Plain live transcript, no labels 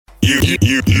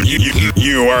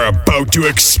You are about to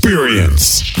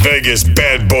experience Vegas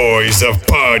bad boys of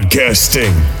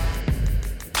podcasting.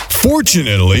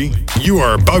 Fortunately, you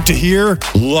are about to hear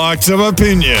lots of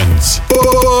opinions,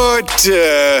 but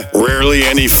rarely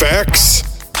any facts.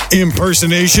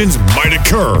 Impersonations might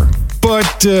occur,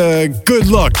 but good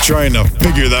luck trying to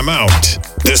figure them out.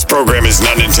 This program is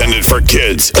not intended for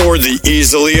kids or the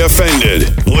easily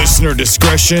offended. Listener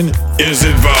discretion is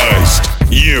advised.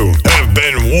 You have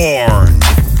been warned.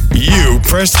 You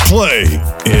pressed play.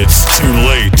 It's too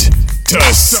late to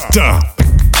stop.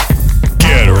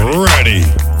 Get ready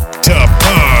to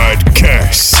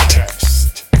podcast.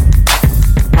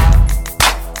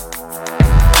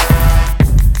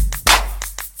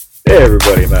 Hey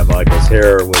everybody, Matt Michaels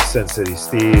here with Sin City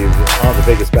Steve on the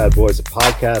Vegas Bad Boys of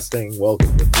Podcasting.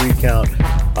 Welcome to 3 Count.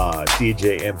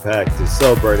 DJ Impact is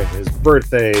celebrating his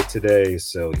birthday today,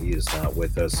 so he is not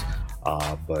with us,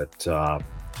 but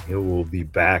he will be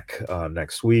back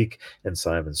next week, and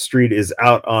Simon Street is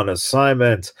out on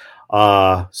assignment.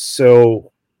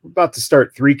 So we're about to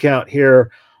start 3 Count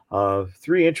here.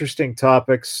 3 interesting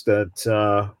topics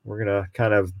that we're going to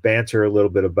kind of banter a little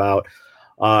bit about.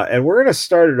 And we're going to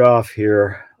start it off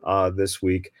here this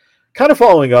week, kind of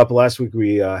following up. Last week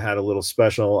we had a little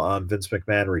special on Vince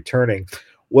McMahon returning.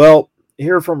 Well,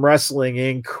 here from Wrestling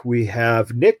Inc., we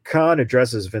have Nick Khan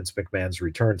addresses Vince McMahon's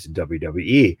return to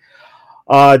WWE.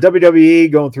 WWE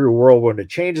going through a whirlwind of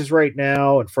changes right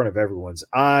now in front of everyone's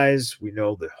eyes. We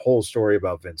know the whole story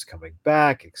about Vince coming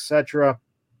back, etc.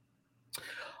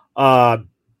 But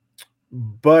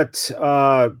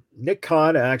Nick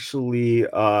Khan actually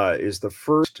is the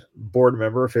first board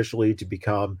member officially to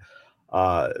become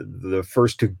the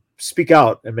first to speak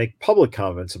out and make public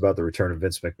comments about the return of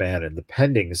Vince McMahon and the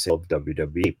pending sale of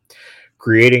WWE,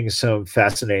 creating some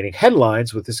fascinating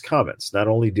headlines with his comments. Not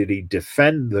only did he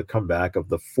defend the comeback of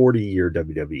the 40-year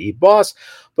WWE boss,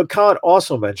 but Khan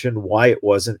also mentioned why it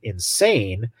wasn't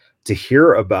insane to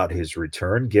hear about his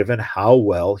return, given how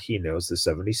well he knows the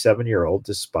 77-year-old,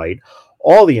 despite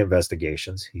all the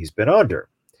investigations he's been under.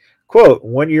 Quote,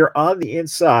 when you're on the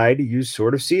inside, you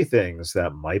sort of see things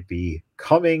that might be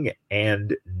coming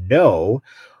and know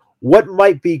what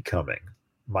might be coming.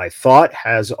 My thought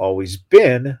has always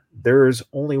been there's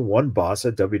only one boss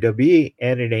at WWE,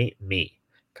 and it ain't me,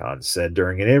 Khan said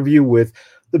during an interview with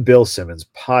the Bill Simmons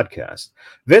podcast.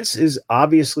 Vince is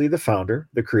obviously the founder,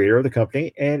 the creator of the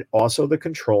company, and also the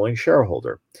controlling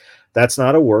shareholder. That's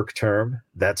not a work term.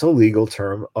 That's a legal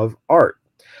term of art.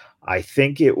 I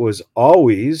think it was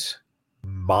always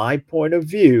my point of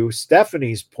view,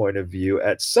 Stephanie's point of view,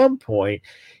 at some point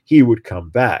he would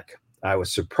come back. I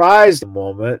was surprised the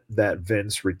moment that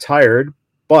Vince retired,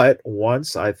 but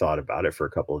once I thought about it for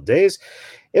a couple of days,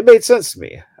 it made sense to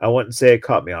me. I wouldn't say it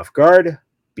caught me off guard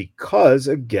because,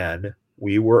 again,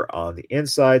 we were on the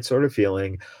inside sort of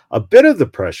feeling a bit of the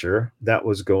pressure that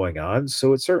was going on.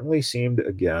 So it certainly seemed,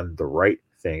 again, the right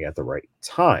thing at the right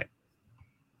time.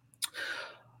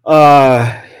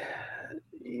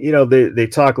 They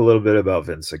talk a little bit about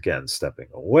Vince again stepping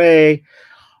away.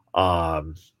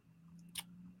 And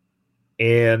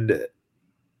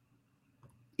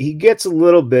he gets a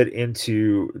little bit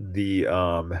into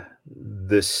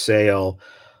the sale.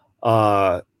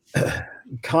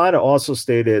 Khan also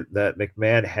stated that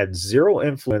McMahon had zero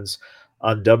influence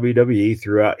on WWE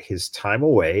throughout his time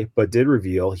away, but did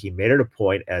reveal he made it a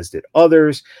point, as did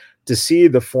others, to see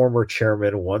the former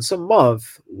chairman once a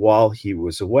month while he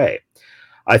was away.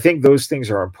 I think those things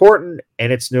are important,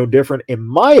 and it's no different, in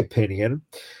my opinion,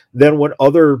 than when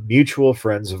other mutual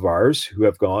friends of ours who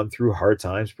have gone through hard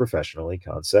times professionally,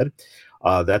 Khan said,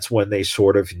 that's when they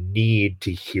sort of need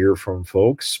to hear from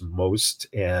folks most,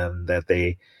 and that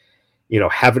they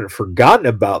haven't forgotten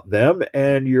about them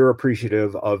and you're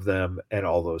appreciative of them and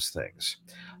all those things.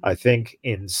 I think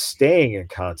in staying in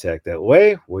contact that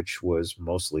way, which was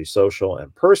mostly social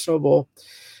and personable,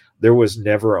 there was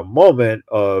never a moment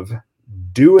of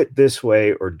do it this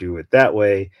way or do it that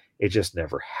way. It just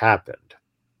never happened.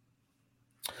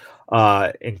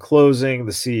 In closing,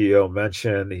 the CEO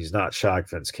mentioned he's not shocked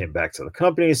Vince came back to the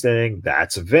company, saying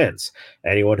that's Vince.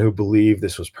 Anyone who believed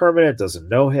this was permanent doesn't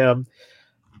know him.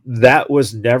 That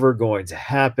was never going to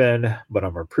happen, but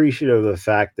I'm appreciative of the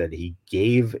fact that he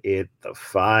gave it the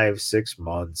 5-6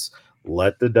 months,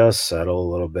 let the dust settle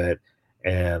a little bit,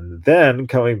 and then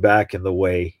coming back in the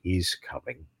way he's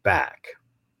coming back.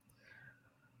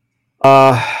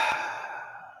 Wow.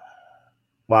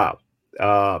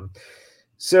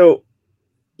 So,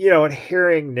 and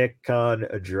hearing Nick Khan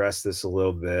address this a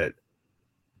little bit,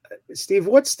 Steve,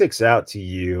 what sticks out to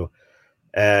you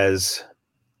as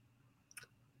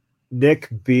Nick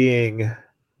being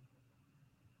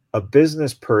a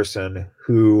business person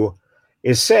who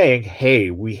is saying,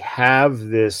 hey, we have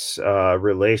this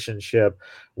relationship.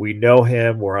 We know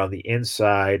him. We're on the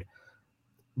inside.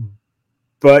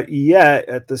 But yet,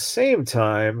 at the same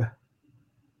time,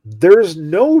 there's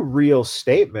no real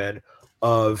statement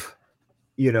of,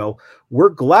 we're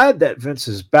glad that Vince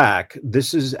is back.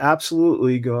 This is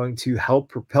absolutely going to help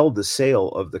propel the sale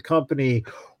of the company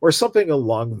or something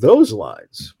along those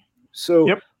lines. So,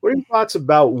 Yep. What are your thoughts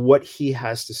about what he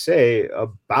has to say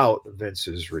about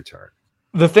Vince's return?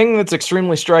 The thing that's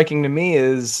extremely striking to me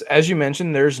is, as you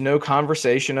mentioned, there's no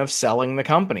conversation of selling the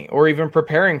company or even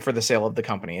preparing for the sale of the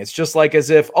company. It's just like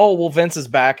as if, oh, well, Vince is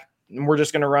back and we're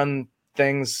just going to run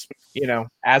things,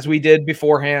 as we did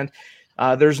beforehand.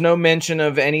 There's no mention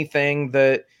of anything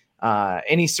that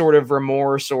any sort of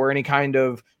remorse or any kind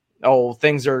of, oh,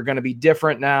 things are going to be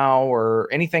different now or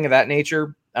anything of that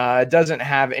nature. It doesn't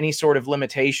have any sort of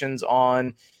limitations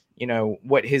on,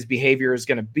 what his behavior is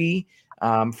going to be.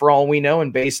 For all we know,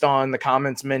 and based on the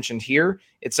comments mentioned here,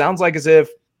 it sounds like as if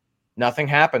nothing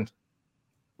happened.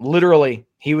 Literally,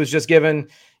 he was just given,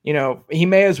 he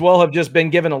may as well have just been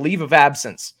given a leave of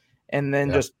absence and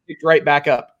then just picked right back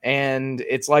up. And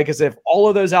it's like as if all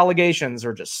of those allegations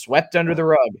are just swept under the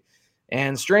rug.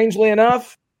 And strangely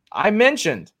enough, I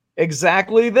mentioned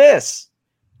exactly this,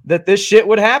 that this shit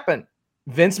would happen.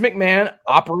 Vince McMahon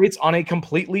operates on a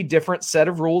completely different set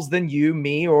of rules than you,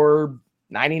 me, or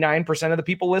 99% of the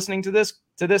people listening to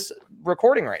this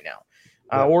recording right now,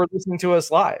 or listening to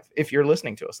us live, if you're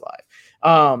listening to us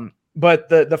live. But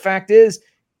the fact is,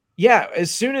 as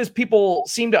soon as people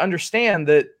seem to understand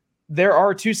that there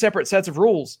are two separate sets of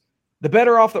rules, the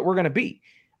better off that we're going to be.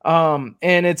 And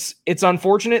it's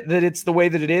unfortunate that it's the way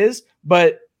that it is,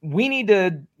 but we need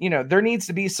to, there needs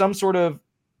to be some sort of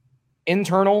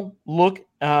internal look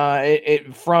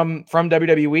from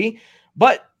WWE.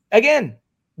 But again,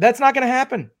 that's not going to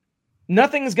happen.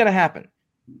 Nothing is going to happen.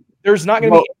 There's not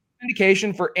going to be any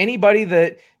indication for anybody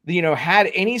that,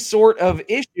 had any sort of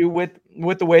issue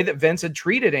with the way that Vince had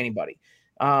treated anybody.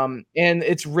 And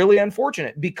it's really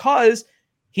unfortunate because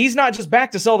he's not just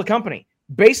back to sell the company.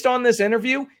 Based on this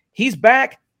interview, he's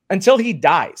back until he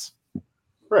dies.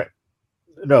 Right.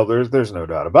 No, there's no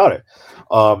doubt about it.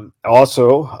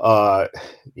 Also,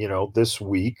 this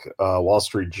week, Wall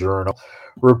Street Journal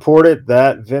reported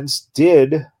that Vince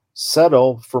did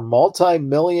settle for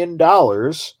multi-million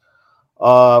dollars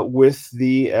with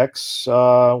the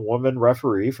ex-woman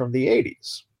referee from the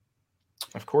 80s.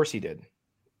 Of course he did.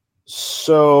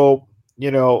 So,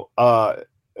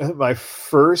 my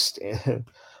first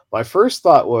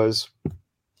thought was,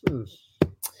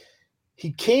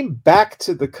 he came back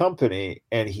to the company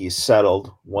and he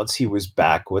settled once he was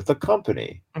back with the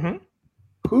company. Mm-hmm.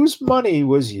 Whose money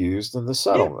was used in the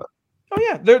settlement? Yeah. Oh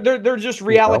yeah, they're just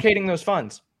reallocating those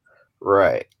funds.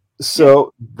 Right.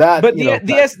 So that, but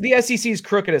the SEC is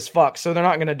crooked as fuck, so they're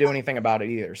not going to do anything about it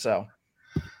either. So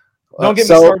don't get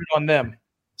me started on them.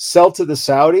 Sell to the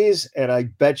Saudis, and I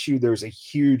bet you there's a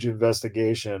huge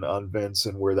investigation on Vince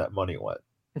and where that money went.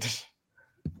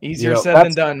 Easier said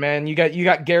than done, man. You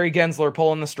got Gary Gensler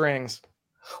pulling the strings.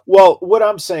 Well, what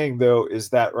I'm saying though is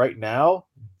that right now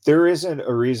there isn't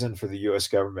a reason for the U.S.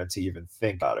 government to even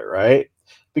think about it, right?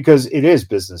 Because it is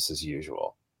business as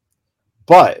usual.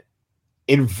 But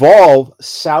involve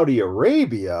Saudi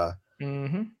Arabia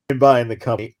in buying the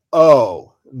company.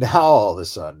 Oh, now all of a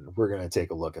sudden we're going to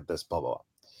take a look at this, blah, blah, blah.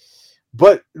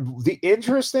 But the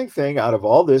interesting thing out of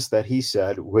all this that he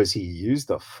said was he used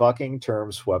the fucking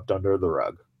term swept under the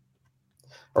rug.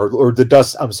 Or the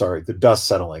dust, I'm sorry, the dust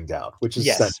settling down, which is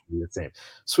essentially the same.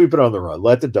 Sweep it on the rug.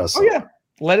 Let the dust settle. Yeah.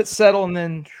 Let it settle and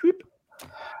then whoop.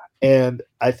 And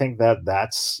I think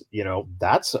that's an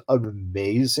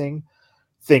amazing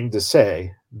thing to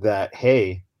say, that,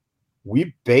 hey,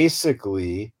 we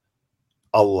basically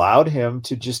allowed him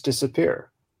to just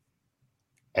disappear.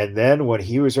 And then when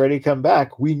he was ready to come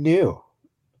back, we knew.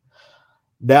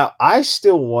 Now, I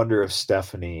still wonder if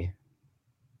Stephanie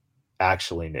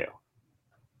actually knew.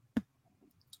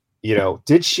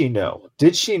 Did she know?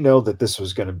 Did she know that this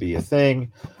was going to be a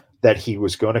thing, that he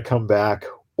was going to come back?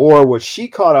 Or was she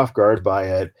caught off guard by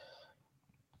it?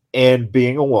 And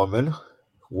being a woman,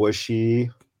 was she,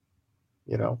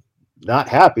 not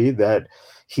happy that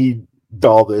he did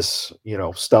all this,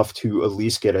 stuff to at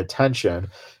least get attention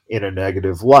in a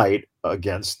negative light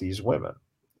against these women?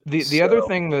 The other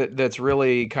thing that's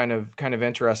really kind of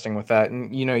interesting with that,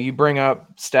 and you bring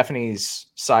up Stephanie's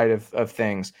side of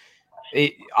things.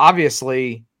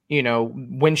 Obviously,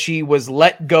 when she was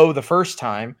let go the first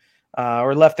time,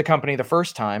 or left the company the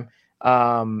first time,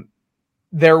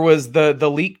 there was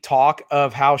the leak talk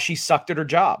of how she sucked at her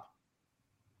job.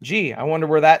 Gee, I wonder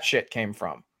where that shit came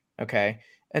from. Okay.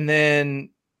 And then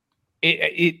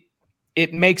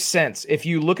it makes sense. If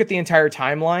you look at the entire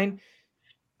timeline,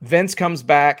 Vince comes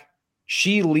back,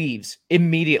 she leaves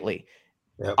immediately.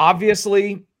 Yep.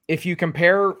 Obviously, if you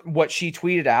compare what she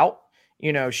tweeted out,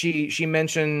 she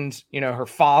mentioned, her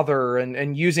father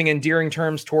and using endearing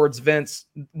terms towards Vince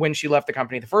when she left the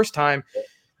company the first time.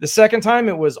 The second time,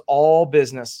 it was all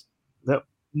business. Yep.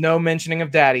 No mentioning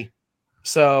of daddy.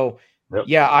 So, yep.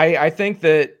 Yeah, I think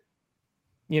that,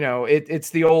 it's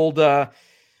the old,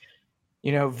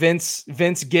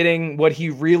 Vince getting what he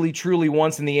really truly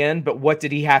wants in the end, but what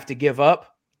did he have to give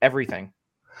up? Everything.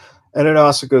 And it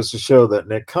also goes to show that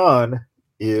Nick Khan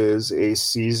is a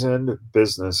seasoned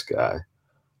business guy,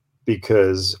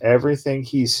 because everything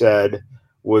he said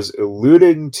was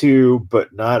alluding to,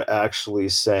 but not actually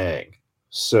saying.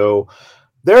 So,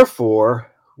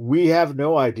 therefore, we have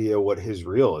no idea what his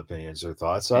real opinions or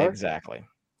thoughts are. Exactly.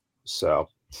 So,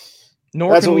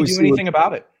 nor can we do anything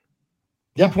about it.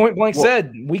 He point blank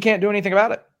said, we can't do anything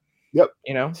about it. Yep.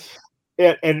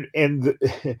 And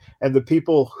the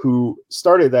people who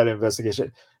started that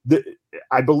investigation,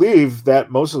 I believe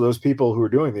that most of those people who were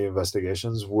doing the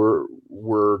investigations were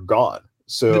gone.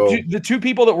 So the two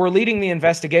people that were leading the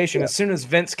investigation, as soon as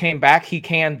Vince came back, he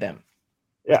canned them.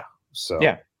 Yeah. So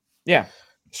yeah.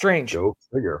 Strange. Go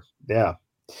figure. Yeah.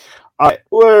 All right,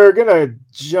 we're gonna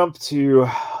jump to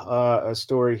a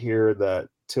story here that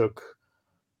took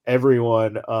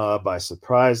everyone by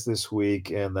surprise this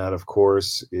week, and that, of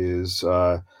course, is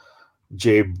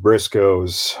Jay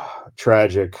Briscoe's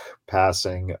tragic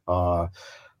passing.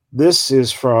 This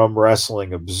is from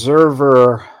Wrestling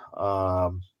Observer.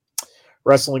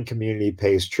 Wrestling community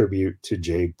pays tribute to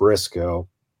Jay Briscoe.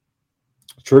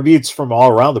 Tributes from all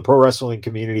around the pro wrestling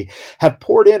community have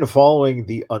poured in following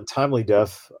the untimely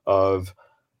death of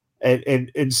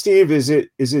and Steve, is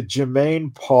it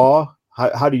Jermaine Paw?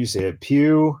 How do you say it?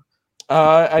 Pugh?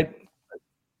 I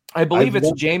believe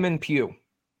it's Jamin Pugh.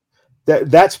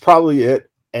 That's probably it.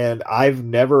 And I've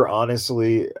never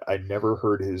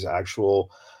heard his actual.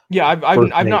 Yeah,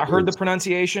 I've not heard the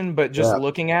pronunciation, but just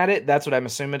looking at it, that's what I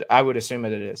would assume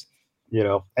it is.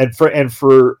 And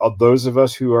for those of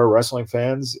us who are wrestling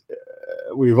fans,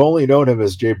 we've only known him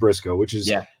as Jay Briscoe, which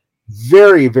is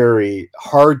very, very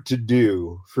hard to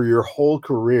do for your whole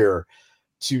career,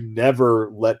 to never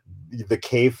let the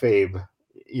kayfabe,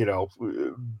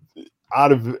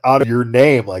 out of your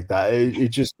name like that.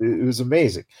 It was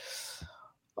amazing.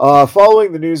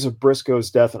 Following the news of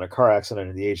Briscoe's death in a car accident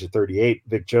at the age of 38,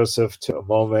 Vic Joseph took a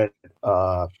moment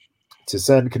to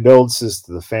send condolences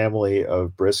to the family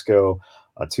of Briscoe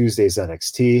on Tuesday's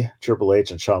NXT. Triple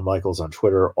H and Shawn Michaels on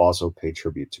Twitter also paid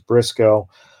tribute to Briscoe.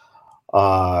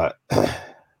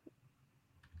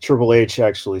 Triple H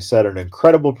actually said, an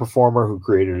incredible performer who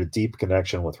created a deep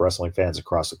connection with wrestling fans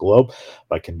across the globe.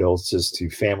 My condolences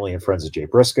to family and friends of Jay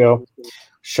Briscoe.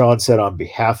 Shawn said, on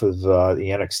behalf of the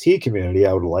NXT community,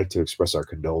 I would like to express our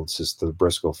condolences to the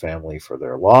Briscoe family for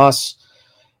their loss.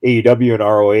 AEW and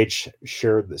ROH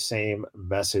shared the same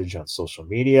message on social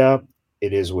media.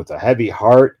 It is with a heavy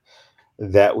heart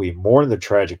that we mourn the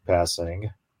tragic passing,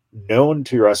 known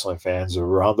to wrestling fans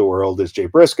around the world as Jay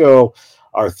Briscoe.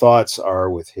 Our thoughts are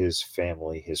with his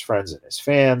family, his friends, and his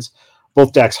fans.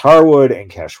 Both Dax Harwood and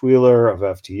Cash Wheeler of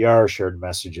FTR shared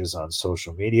messages on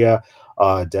social media.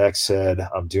 Dax said,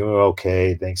 I'm doing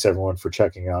okay. Thanks, everyone, for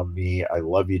checking on me. I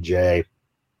love you, Jay.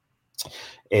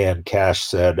 And Cash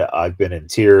said, I've been in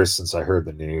tears since I heard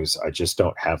the news. I just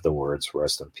don't have the words.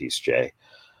 Rest in peace, Jay.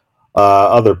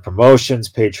 Other promotions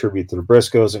paid tribute to the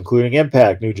Briscoes, including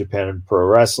Impact, New Japan Pro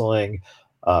Wrestling,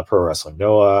 Pro Wrestling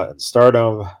Noah, and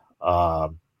Stardom.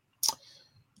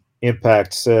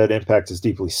 Impact said, Impact is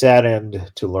deeply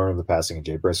saddened to learn of the passing of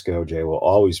Jay Briscoe. Jay will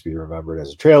always be remembered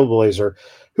as a trailblazer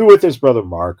who, with his brother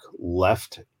Mark,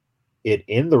 left it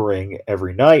in the ring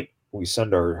every night. We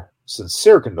send our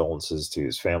sincere condolences to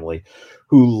his family,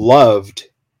 who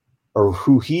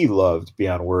he loved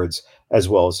beyond words, as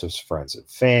well as his friends and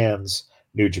fans.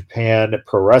 New Japan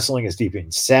Pro Wrestling is deeply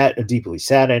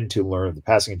saddened to learn of the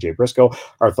passing of Jay Briscoe.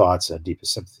 Our thoughts and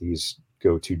deepest sympathies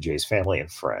go to Jay's family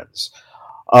and friends.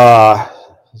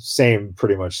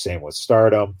 Pretty much same with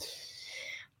Stardom.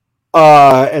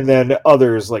 And then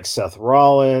others like Seth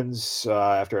Rollins.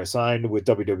 After I signed with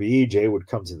WWE, Jay would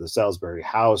come to the Salisbury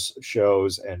House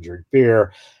shows and drink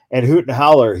beer and hoot and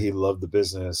holler. He loved the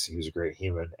business. He was a great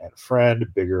human and friend.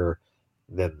 Bigger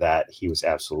than that, he was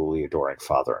absolutely adoring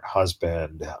father and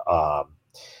husband.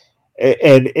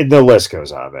 And the list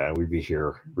goes on, man. We'd be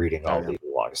here reading all the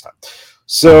longest time.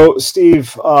 So,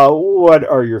 Steve, what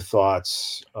are your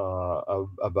thoughts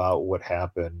about what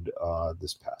happened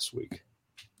this past week?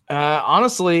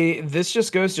 Honestly, this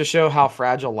just goes to show how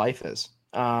fragile life is.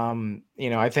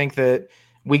 I think that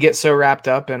we get so wrapped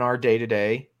up in our day to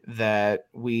day that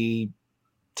we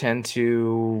tend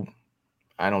to,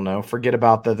 I don't know, forget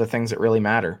about the things that really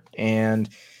matter. And,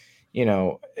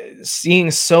 seeing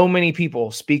so many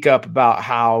people speak up about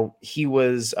how he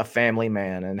was a family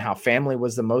man and how family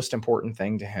was the most important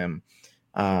thing to him,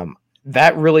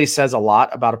 that really says a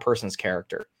lot about a person's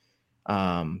character.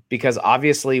 Because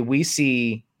obviously we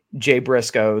see Jay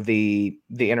Briscoe, the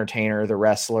entertainer, the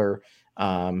wrestler,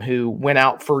 who went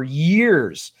out for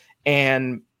years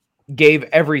and gave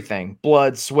everything,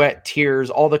 blood, sweat, tears,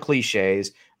 all the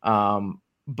cliches.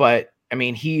 But I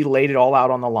mean, he laid it all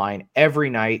out on the line every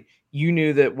night. You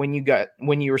knew that when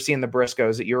you were seeing the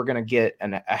Briscoes that you were going to get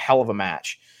a hell of a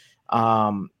match.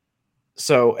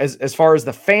 So as far as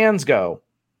the fans go,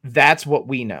 that's what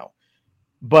we know.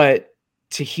 But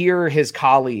to hear his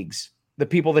colleagues, the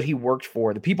people that he worked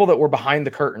for, the people that were behind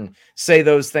the curtain say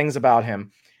those things about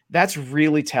him, that's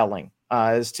really telling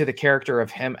as to the character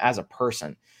of him as a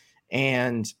person.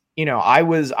 And, I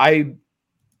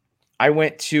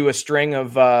went to a string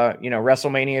of,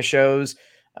 WrestleMania shows,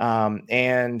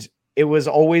 and it was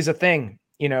always a thing,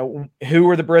 who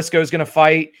are the Briscoes going to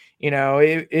fight?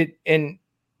 And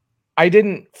I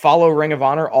didn't follow Ring of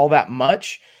Honor all that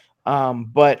much.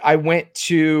 But I went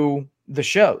to the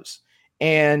shows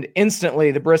and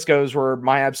instantly the Briscoes were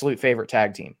my absolute favorite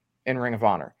tag team in Ring of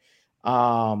Honor.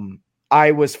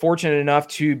 I was fortunate enough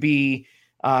to be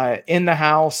in the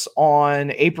house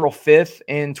on April 5th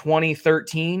in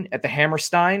 2013 at the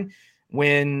Hammerstein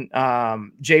when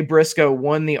Jay Briscoe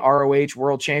won the ROH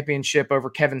World Championship over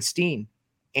Kevin Steen.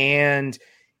 And,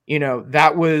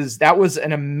 that was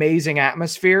an amazing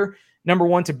atmosphere. Number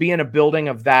one, to be in a building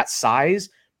of that size,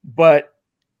 but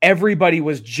everybody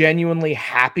was genuinely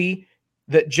happy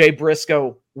that Jay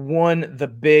Briscoe won the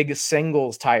big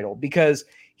singles title because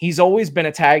he's always been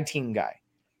a tag team guy.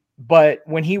 But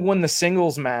when he won the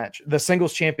singles match, the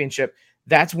singles championship,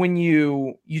 that's when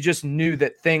you just knew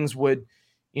that things would,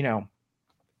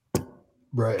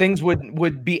 right. Things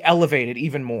would be elevated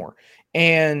even more.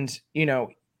 And,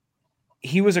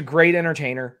 he was a great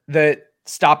entertainer that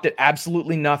stopped at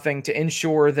absolutely nothing to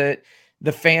ensure that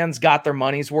the fans got their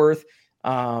money's worth.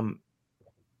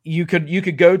 You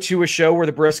could go to a show where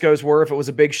the Briscoes were. If it was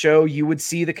a big show, you would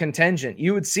see the contingent.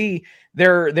 You would see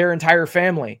their entire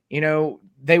family.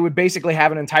 They would basically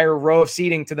have an entire row of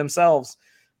seating to themselves.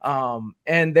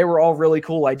 And they were all really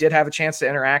cool. I did have a chance to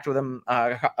interact with them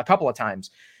a couple of times.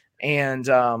 And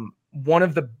one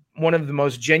of the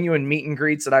most genuine meet and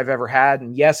greets that I've ever had.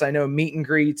 And yes, I know meet and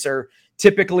greets are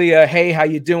typically a, hey, how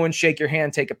you doing? Shake your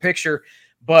hand, take a picture.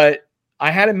 But I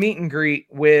had a meet and greet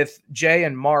with Jay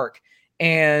and Mark,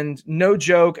 and no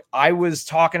joke, I was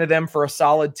talking to them for a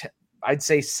solid, I'd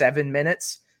say 7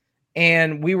 minutes.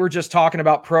 And we were just talking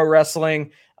about pro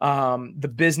wrestling,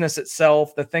 the business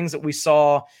itself, the things that we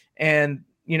saw. And,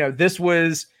 this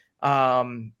was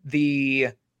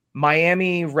the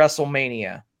Miami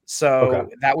WrestleMania. So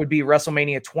That would be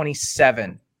WrestleMania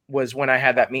 27 was when I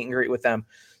had that meet and greet with them.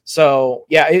 So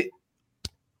yeah,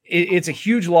 it's a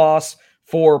huge loss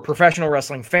for professional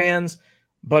wrestling fans,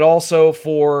 but also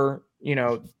for,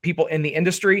 people in the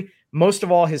industry, most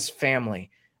of all his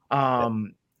family.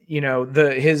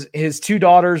 His two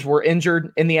daughters were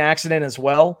injured in the accident as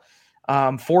well.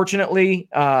 Fortunately,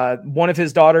 one of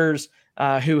his daughters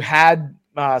who had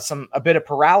a bit of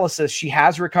paralysis, she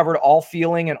has recovered all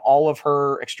feeling in all of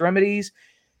her extremities.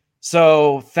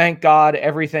 So thank God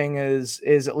everything is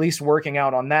at least working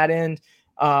out on that end.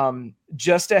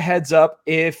 Just a heads up,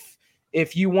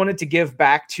 if you wanted to give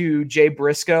back to Jay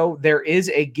Briscoe, there is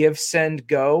a Give, Send,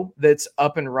 Go that's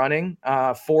up and running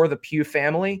for the Pugh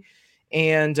family.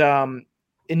 And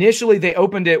initially they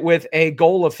opened it with a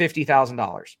goal of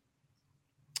 $50,000.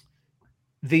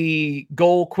 The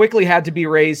goal quickly had to be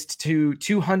raised to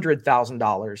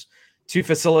 $200,000 to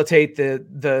facilitate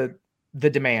the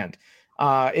demand.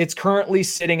 It's currently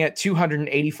sitting at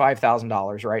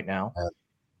 $285,000 right now.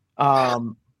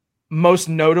 Most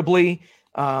notably,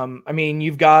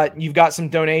 you've got some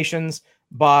donations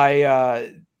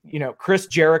by, Chris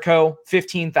Jericho,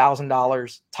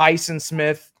 $15,000, Tyson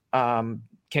Smith,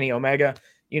 Kenny Omega,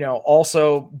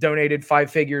 also donated 5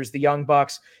 figures, the Young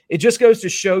Bucks. It just goes to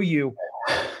show you,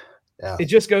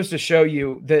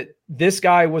 that this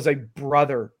guy was a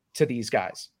brother to these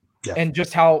guys, and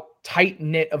just how tight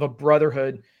knit of a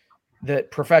brotherhood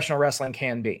that professional wrestling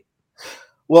can be.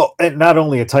 Well, and not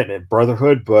only a tight knit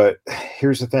brotherhood, but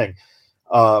here's the thing.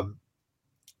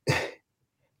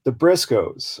 the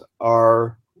Briscoes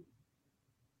are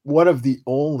one of the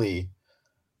only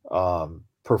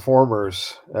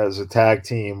performers as a tag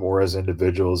team or as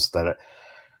individuals that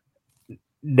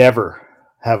never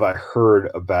have I heard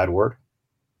a bad word.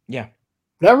 Yeah.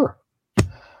 Never.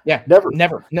 Yeah. Never.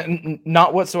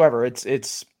 Not whatsoever.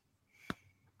 It's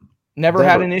never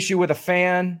had an issue with a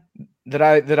fan that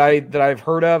I've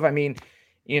heard of. I mean,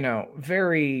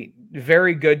 very,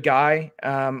 very good guy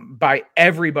by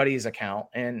everybody's account.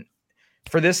 And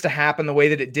for this to happen the way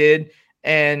that it did,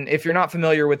 and if you're not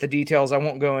familiar with the details, I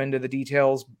won't go into the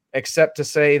details except to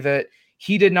say that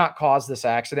he did not cause this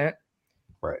accident.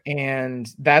 Right.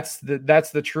 And that's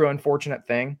the true unfortunate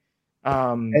thing.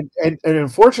 And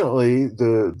unfortunately,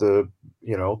 the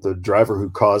driver who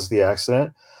caused the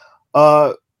accident,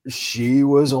 she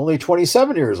was only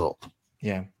 27 years old.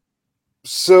 Yeah.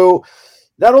 So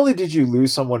not only did you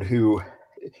lose someone who,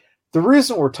 the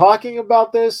reason we're talking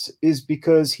about this is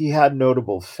because he had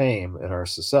notable fame in our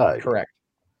society. Correct.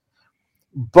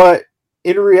 But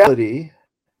in reality,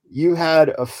 you had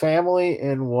a family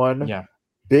in one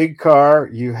big car.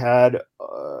 You had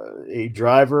a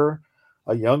driver,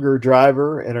 a younger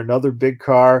driver in another big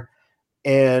car,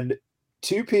 and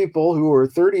two people who were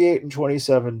 38 and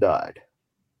 27 died.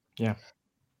 Yeah.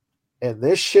 And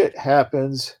this shit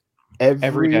happens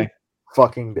every day.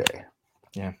 Fucking day.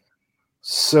 Yeah.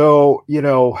 So,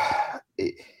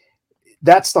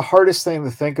 that's the hardest thing to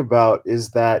think about,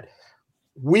 is that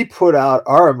we put out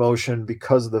our emotion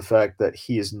because of the fact that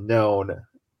he is known.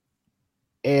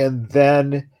 And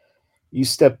then you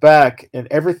step back and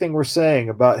everything we're saying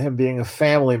about him being a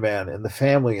family man and the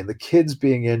family and the kids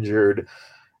being injured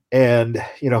and,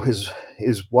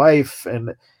 his wife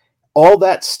and all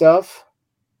that stuff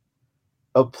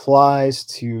applies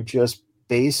to just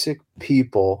basic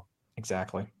people.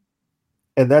 Exactly.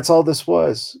 And that's all this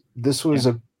was. This was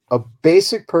a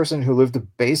basic person who lived a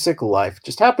basic life,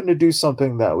 just happened to do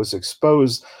something that was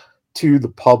exposed to the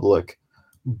public,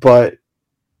 but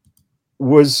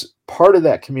was part of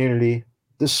that community.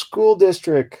 The school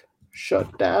district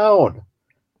shut down.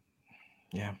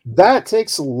 Yeah. That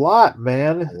takes a lot,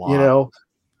 man.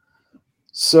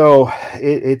 So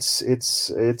it's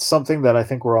something that I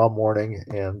think we're all mourning,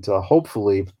 and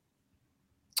hopefully,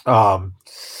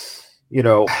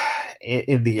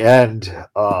 in the end,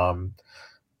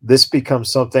 this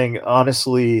becomes something.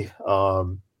 Honestly,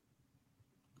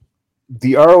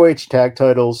 the ROH tag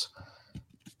titles,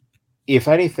 if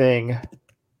anything,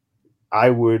 I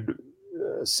would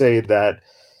say that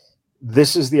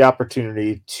this is the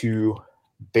opportunity to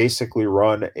basically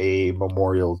run a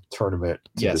memorial tournament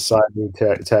to decide new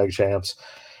tag champs.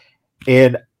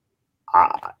 And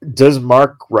does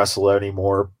Mark wrestle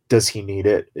anymore? Does he need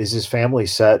it? Is his family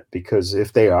set? Because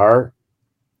if they are,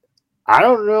 I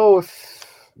don't know if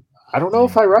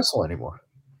I wrestle anymore.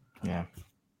 Yeah.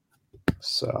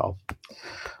 So,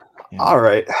 all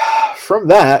right. From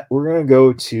that, we're going to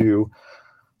go to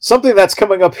something that's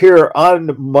coming up here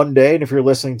on Monday. And if you're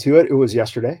listening to it, it was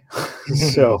yesterday.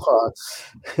 So,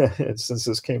 since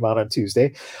this came out on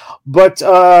Tuesday, but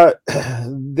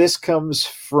this comes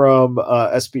from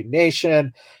SB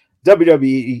Nation.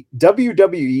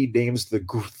 WWE names the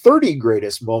 30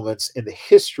 greatest moments in the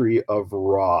history of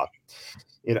Raw.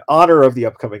 In honor of the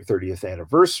upcoming 30th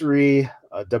anniversary,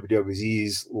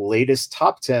 WWE's latest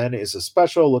top 10 is a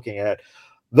special looking at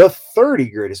the 30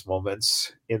 greatest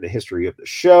moments in the history of the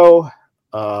show.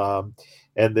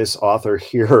 And this author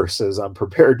here says, I'm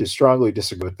prepared to strongly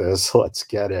disagree with this. Let's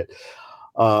get it.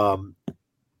 I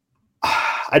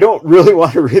don't really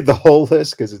want to read the whole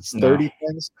list because it's 30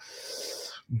 things.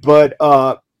 But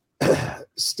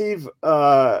Steve,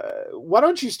 why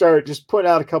don't you start? Just point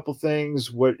out a couple things.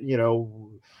 What,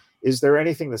 is there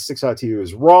anything that sticks out to you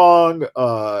as wrong?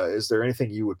 Is there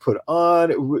anything you would put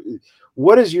on?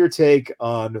 What is your take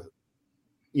on,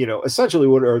 essentially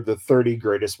what are the 30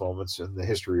 greatest moments in the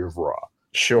history of Raw?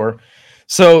 Sure.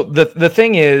 So the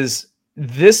thing is,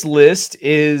 this list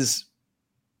is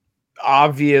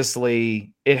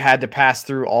obviously, it had to pass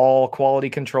through all quality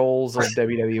controls of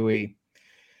WWE.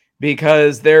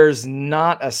 Because there's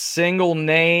not a single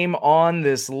name on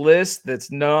this list that's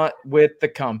not with the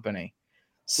company.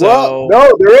 So,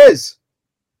 no, there is.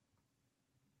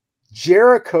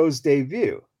 Jericho's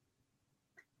debut.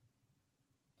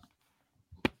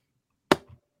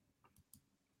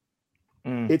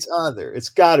 It's on there. It's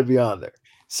got to be on there.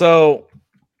 So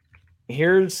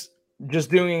here's just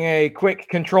doing a quick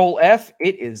Control F.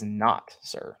 It is not,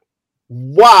 sir.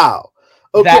 Wow.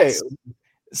 Okay.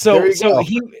 So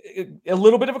he, a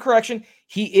little bit of a correction.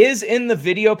 He is in the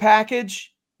video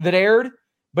package that aired,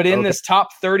 but in this top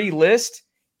 30 list,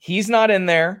 he's not in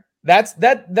there. That's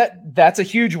a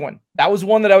huge one. That was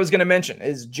one that I was going to mention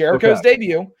is Jericho's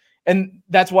debut. And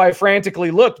that's why I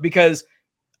frantically looked, because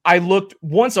I looked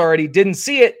once already, didn't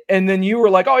see it. And then you were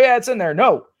like, oh yeah, it's in there.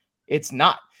 No, it's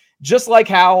not. Just like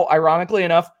how, ironically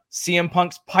enough, CM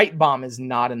Punk's pipe bomb is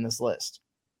not in this list.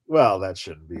 Well, that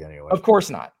shouldn't be anyway. Of course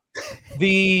not.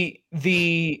 The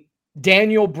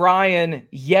Daniel Bryan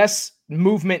Yes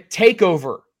Movement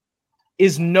takeover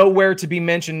is nowhere to be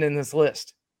mentioned in this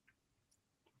list.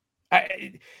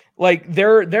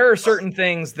 There are certain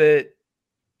things that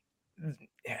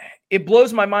it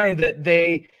blows my mind that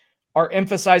they are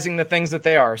emphasizing the things that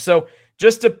they are. So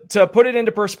just to put it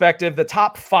into perspective, the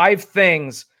top 5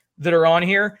 things that are on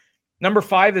here. Number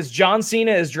 5 is John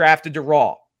Cena is drafted to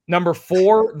Raw. Number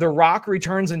 4, The Rock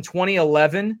returns in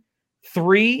 2011.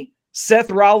 3, Seth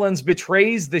Rollins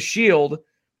betrays the Shield.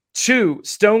 2,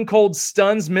 Stone Cold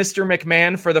stuns Mr.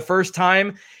 McMahon for the first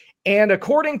time. And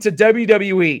according to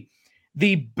WWE,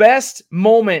 the best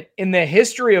moment in the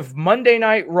history of Monday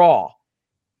Night Raw,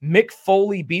 Mick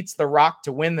Foley beats The Rock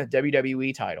to win the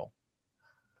WWE title.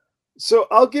 So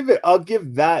I'll give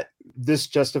that this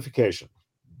justification.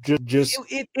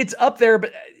 It's up there,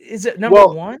 but is it number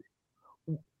 1?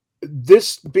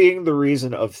 This being the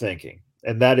reason of thinking,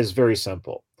 and that is very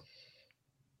simple.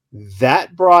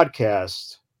 That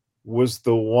broadcast was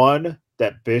the one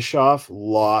that Bischoff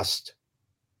lost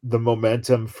the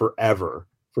momentum forever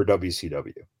for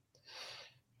WCW.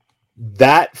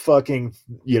 That fucking,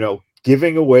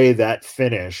 giving away that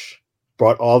finish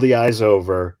brought all the eyes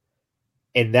over,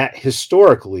 and that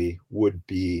historically would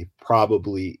be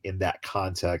probably in that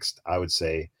context, I would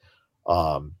say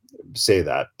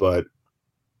that, but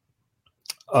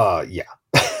yeah.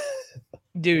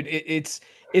 Dude, it's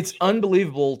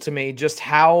unbelievable to me just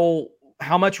how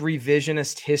much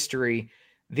revisionist history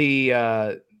the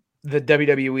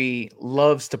WWE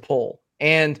loves to pull.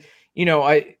 And,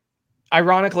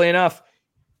 ironically enough,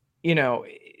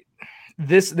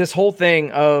 this whole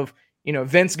thing of,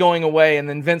 Vince going away and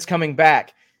then Vince coming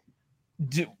back.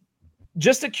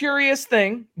 Just a curious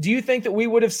thing. Do you think that we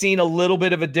would have seen a little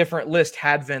bit of a different list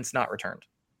had Vince not returned?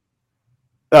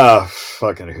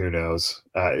 Fucking who knows?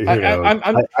 Who knows?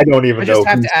 I don't even know. I just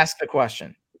have to ask the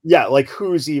question. Yeah, like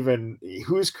who's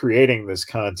creating this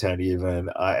content even?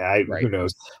 Right. Who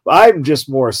knows? I'm just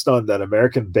more stunned that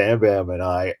American Bam Bam and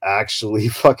I actually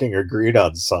fucking agreed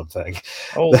on something.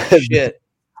 Oh shit.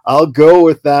 I'll go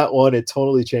with that one. It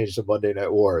totally changed the Monday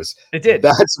Night Wars. It did.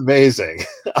 That's amazing.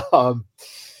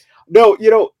 No,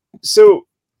 so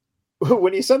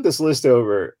when you sent this list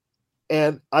over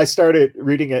and I started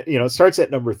reading it, it starts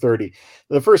at number 30.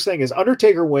 The first thing is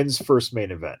Undertaker wins first main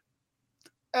event.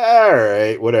 All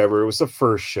right, whatever. It was the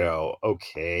first show.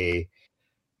 Okay.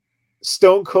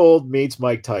 Stone Cold meets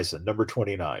Mike Tyson, number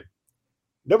 29.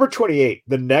 Number 28,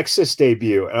 the Nexus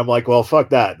debut. And I'm like, well, fuck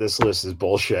that. This list is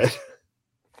bullshit.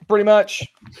 Pretty much.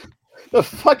 The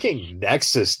fucking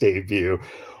Nexus debut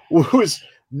was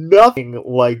nothing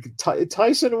like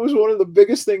Tyson was one of the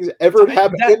biggest things ever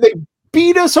happened. And they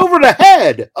beat us over the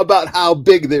head about how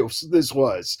big this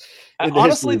was.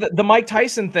 Honestly, the Mike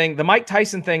Tyson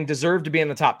thing deserved to be in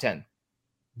the top 10.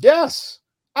 Yes,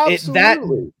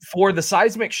 absolutely. For the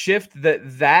seismic shift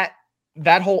that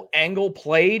whole angle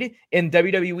played in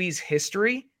WWE's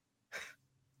history.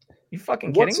 You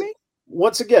fucking kidding me?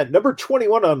 Once again, number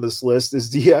 21 on this list is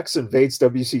DX invades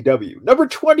WCW. Number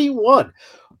 21.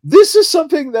 This is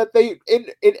something that they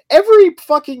in every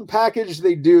fucking package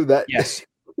they do that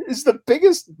is the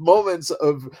biggest moments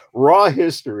of Raw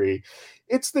history.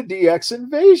 It's the DX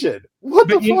invasion. What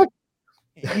the fuck?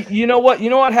 You know what? You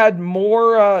know what had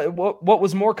more? What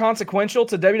was more consequential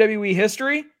to WWE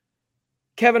history?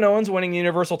 Kevin Owens winning the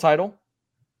Universal title.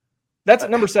 That's at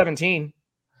number 17.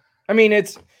 I mean,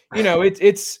 it's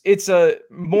a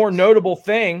more notable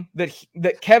thing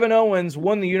that Kevin Owens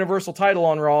won the Universal title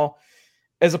on Raw,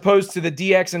 as opposed to the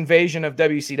DX invasion of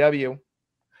WCW.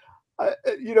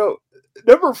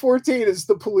 Number 14 is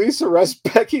the police arrest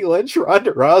Becky Lynch,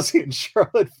 Ronda Rousey, and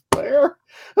Charlotte Flair.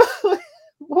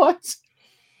 What?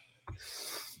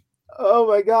 Oh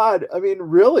my God. I mean,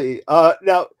 really?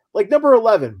 Now, like number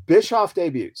 11, Bischoff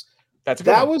debuts.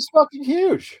 That was fucking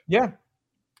huge. Yeah.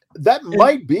 That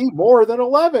might be more than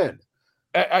 11.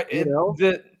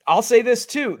 I'll say this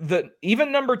too.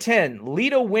 Even number 10,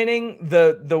 Lita winning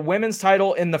the women's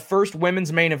title in the first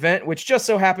women's main event, which just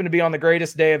so happened to be on the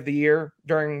greatest day of the year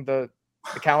during the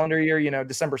calendar year,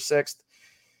 December 6th.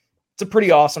 It's a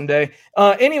pretty awesome day.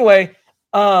 Anyway,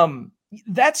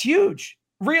 that's huge.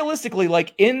 Realistically,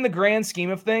 like in the grand scheme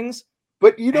of things,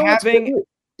 but having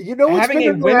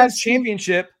a women's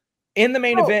championship in the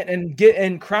main event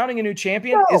and crowning a new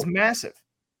champion is massive.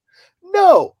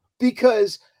 No,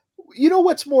 because you know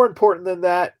what's more important than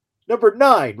that? Number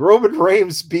 9, Roman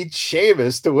Reigns beat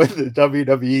Sheamus to win the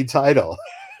WWE title.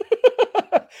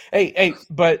 Hey,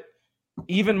 but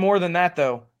even more than that,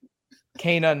 though,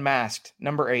 Kane Unmasked,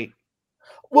 number 8.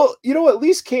 Well, you know, at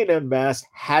least Kane Unmasked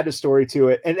had a story to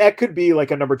it, and that could be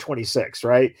like a number 26,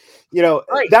 right? You know,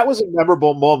 right. That was a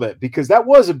memorable moment because that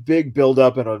was a big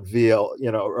build-up and unveil, you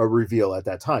know, a reveal at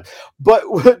that time. But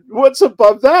what's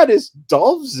above that is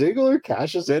Dolph Ziggler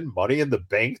cashes in Money in the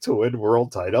Bank to win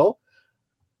world title.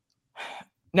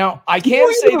 Now, I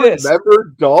can say this.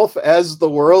 Remember Dolph as the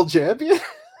world champion?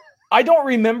 I don't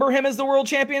remember him as the world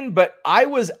champion, but I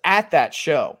was at that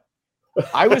show.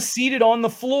 I was seated on the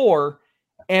floor,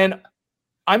 and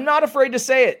I'm not afraid to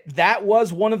say it. That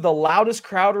was one of the loudest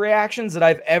crowd reactions that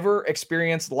I've ever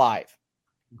experienced live.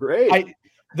 Great.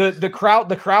 The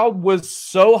crowd was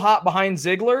so hot behind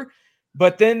Ziggler,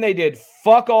 but then they did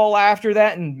fuck all after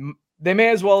that, and they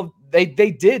may as well, they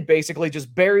did basically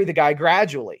just bury the guy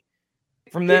gradually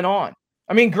from then on.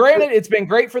 I mean, granted, it's been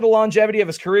great for the longevity of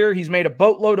his career. He's made a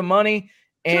boatload of money,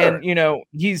 and you know,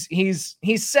 he's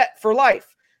set for life.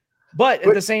 But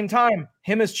at the same time,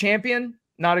 him as champion,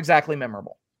 not exactly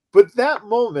memorable. But that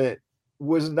moment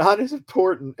was not as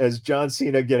important as John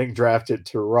Cena getting drafted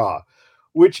to Raw,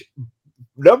 which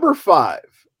number 5,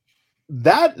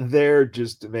 that there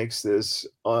just makes this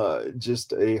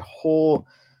just a whole.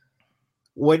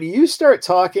 When you start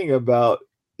talking about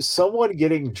someone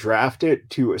getting drafted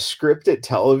to a scripted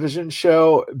television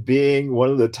show being one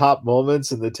of the top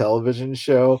moments in the television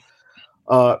show,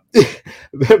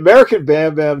 American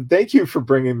Bam Bam, thank you for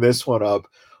bringing this one up,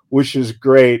 which is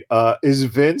great. Is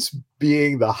Vince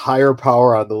being the higher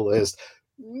power on the list?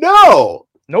 No.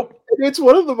 Nope. It's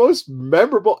one of the most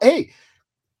memorable. Hey,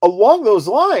 along those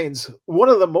lines, one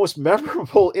of the most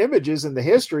memorable images in the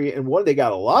history, and one they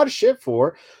got a lot of shit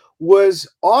for, was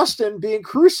Austin being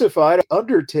crucified.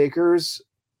 Undertaker's,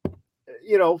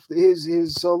 you know,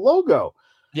 his logo.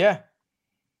 Yeah.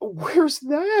 Where's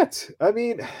that? I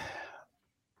mean,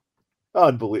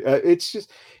 unbelievable.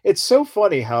 It's so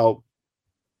funny how,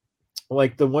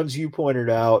 like the ones you pointed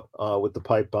out with the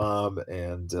pipe bomb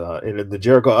and in the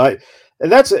Jericho,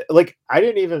 and that's it. Like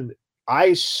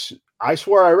I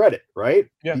swore I read it, right?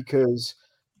 Yeah. Because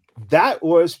that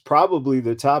was probably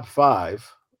the top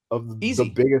 5 of Easy. the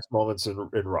biggest moments in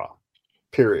Raw,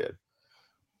 period.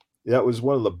 That was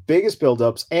one of the biggest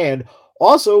buildups and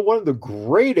also one of the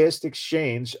greatest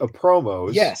exchange of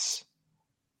promos. Yes.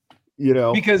 You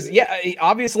know, because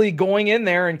obviously going in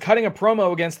there and cutting a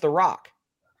promo against The Rock.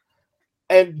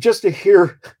 And just to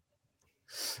hear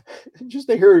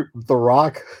The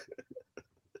Rock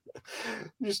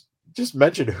just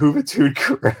mention Juventud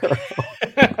Guerrero.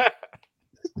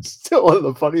 Still one of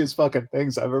the funniest fucking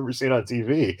things I've ever seen on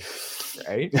TV.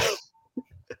 Right.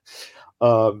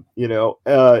 You know,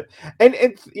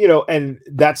 and you know, and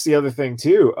that's the other thing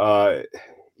too.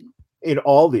 In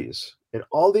all these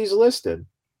listed,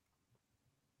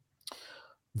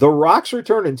 The Rock's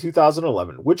return in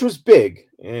 2011, which was big,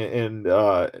 and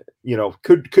you know,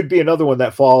 could be another one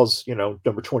that falls, you know,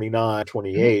 number 29,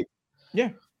 28. Yeah.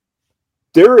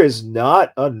 There is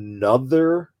not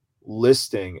another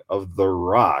listing of The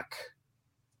Rock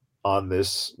on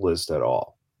this list at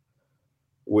all,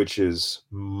 which is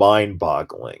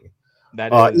mind-boggling.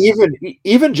 That is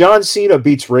even John Cena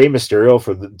beats Rey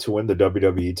Mysterio to win the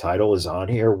WWE title is on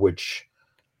here, which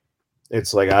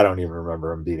it's like I don't even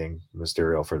remember him beating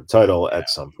Mysterio for the title at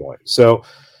some point. So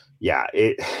yeah,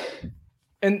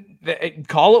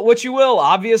 call it what you will.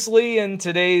 Obviously, in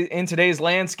today's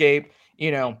landscape,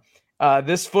 you know,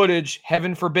 this footage,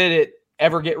 heaven forbid it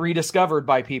ever get rediscovered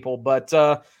by people, but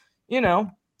you know,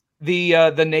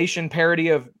 the Nation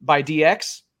parody by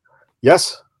DX.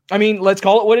 Yes. I mean, let's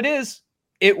call it what it is.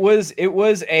 It was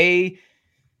a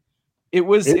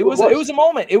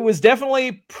moment. It was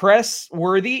definitely press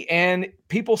worthy, and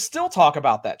people still talk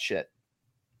about that shit.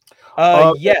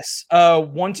 Yes.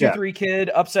 1-2-3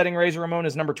 Kid upsetting Razor Ramon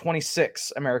is number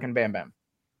 26, American Bam Bam.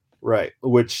 Right,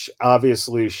 which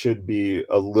obviously should be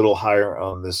a little higher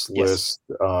on this list,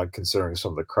 considering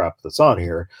some of the crap that's on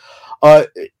here.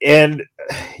 And,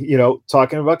 you know,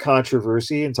 talking about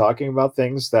controversy and talking about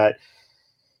things that,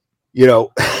 you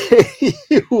know,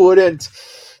 you wouldn't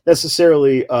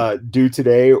necessarily do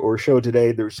today or show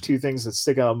today. There's 2 things that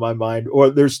stick out in my mind, or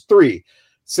there's 3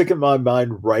 stick in my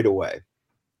mind right away.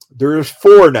 There's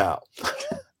 4 now.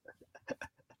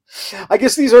 I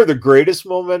guess these are the greatest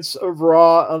moments of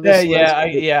Raw on this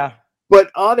list. Yeah. But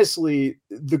honestly,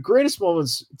 the greatest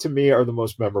moments to me are the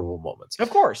most memorable moments. Of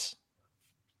course.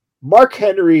 Mark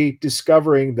Henry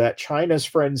discovering that Chyna's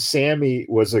friend Sammy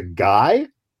was a guy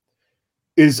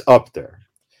is up there.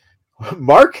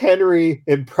 Mark Henry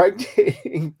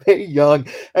impregnating Mae Young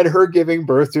and her giving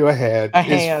birth to a hand.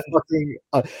 Is fucking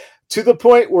to the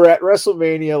point where at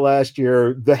WrestleMania last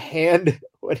year, the hand,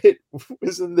 when it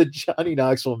was in the Johnny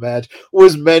Knoxville match,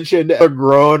 was mentioned as a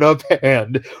grown-up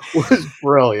hand. Was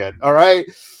brilliant. All right.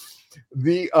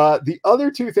 The other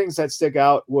two things that stick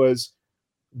out was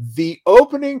the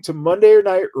opening to Monday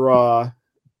Night Raw,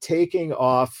 taking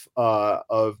off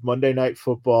of Monday Night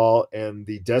Football and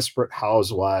the Desperate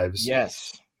Housewives.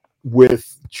 Yes. With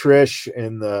Trish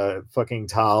in the fucking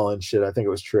towel and shit. I think it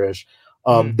was Trish.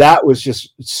 That was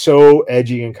just so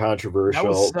edgy and controversial. That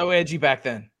was so edgy back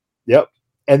then. Yep.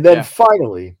 And then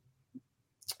finally,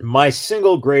 my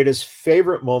single greatest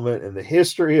favorite moment in the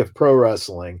history of pro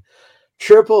wrestling,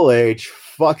 Triple H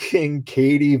fucking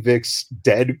Katie Vick's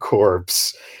dead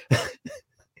corpse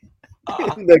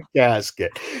in the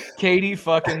casket. Katie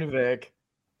fucking Vick.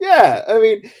 Yeah, I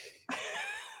mean,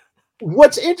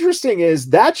 what's interesting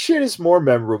is that shit is more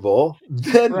memorable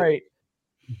than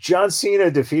John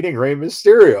Cena defeating Rey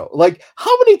Mysterio. Like,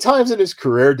 how many times in his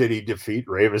career did he defeat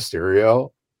Rey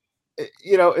Mysterio?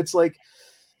 You know, it's like,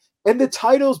 and the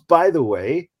titles, by the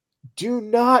way, do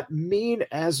not mean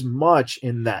as much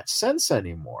in that sense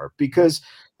anymore, because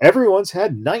everyone's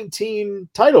had 19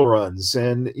 title runs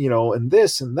and, you know, and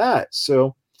this and that.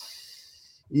 So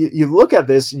you look at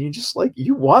this and you just like,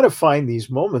 you want to find these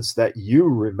moments that you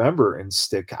remember and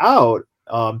stick out.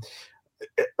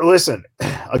 Listen,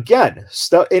 again,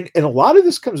 stuff, and a lot of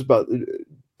this comes about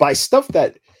by stuff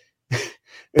that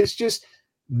it's just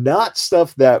not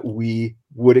stuff that we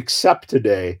would accept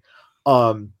today.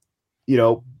 You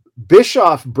know,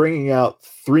 Bischoff bringing out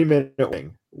 3-minute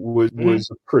wedding was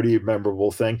a pretty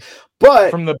memorable thing.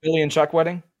 But from the Billy and Chuck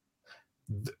wedding?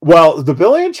 Well, the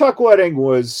Billy and Chuck wedding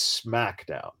was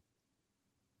SmackDown.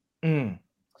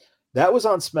 That was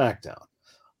on SmackDown.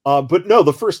 But no,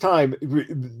 the first time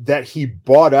that he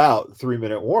bought out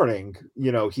 3-minute warning,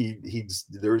 you know,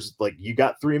 there's like, you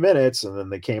got 3 minutes, and then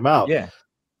they came out. Yeah.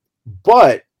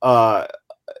 But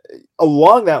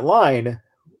along that line,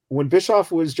 when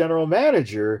Bischoff was general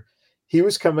manager, he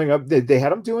was coming up. They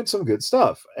had him doing some good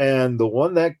stuff, and the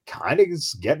one that kind of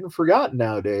is getting forgotten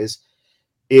nowadays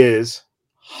is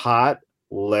Hot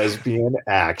Lesbian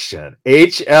Action.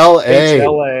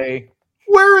 HLA.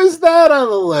 Where is that on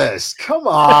the list? Come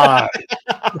on.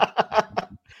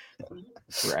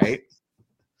 Right.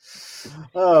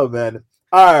 Oh, man.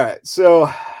 All right. So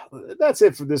that's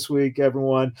it for this week,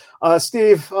 everyone.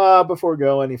 Steve, before we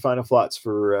go, any final thoughts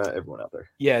for everyone out there?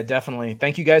 Yeah, definitely.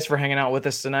 Thank you guys for hanging out with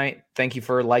us tonight. Thank you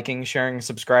for liking, sharing,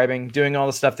 subscribing, doing all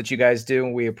the stuff that you guys do.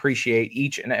 We appreciate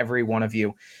each and every one of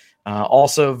you.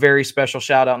 Also, very special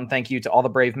shout out and thank you to all the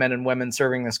brave men and women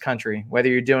serving this country, whether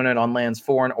you're doing it on lands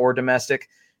foreign or domestic.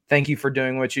 Thank you for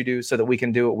doing what you do so that we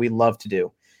can do what we love to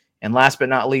do. And last but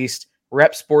not least,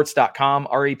 repsports.com,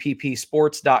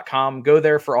 reppsports.com. Go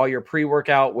there for all your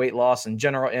pre-workout, weight loss, and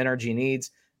general energy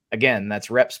needs. Again, that's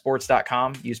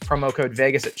repsports.com. Use promo code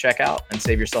Vegas at checkout and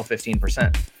save yourself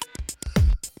 15%.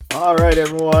 All right,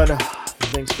 everyone.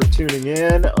 Thanks for tuning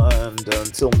in. And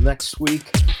until next week,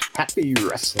 happy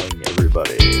wrestling,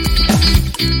 everybody.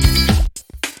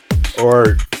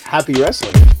 Or happy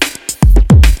wrestling.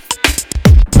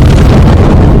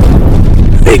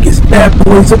 Vegas Bad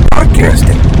Boys of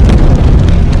Podcasting.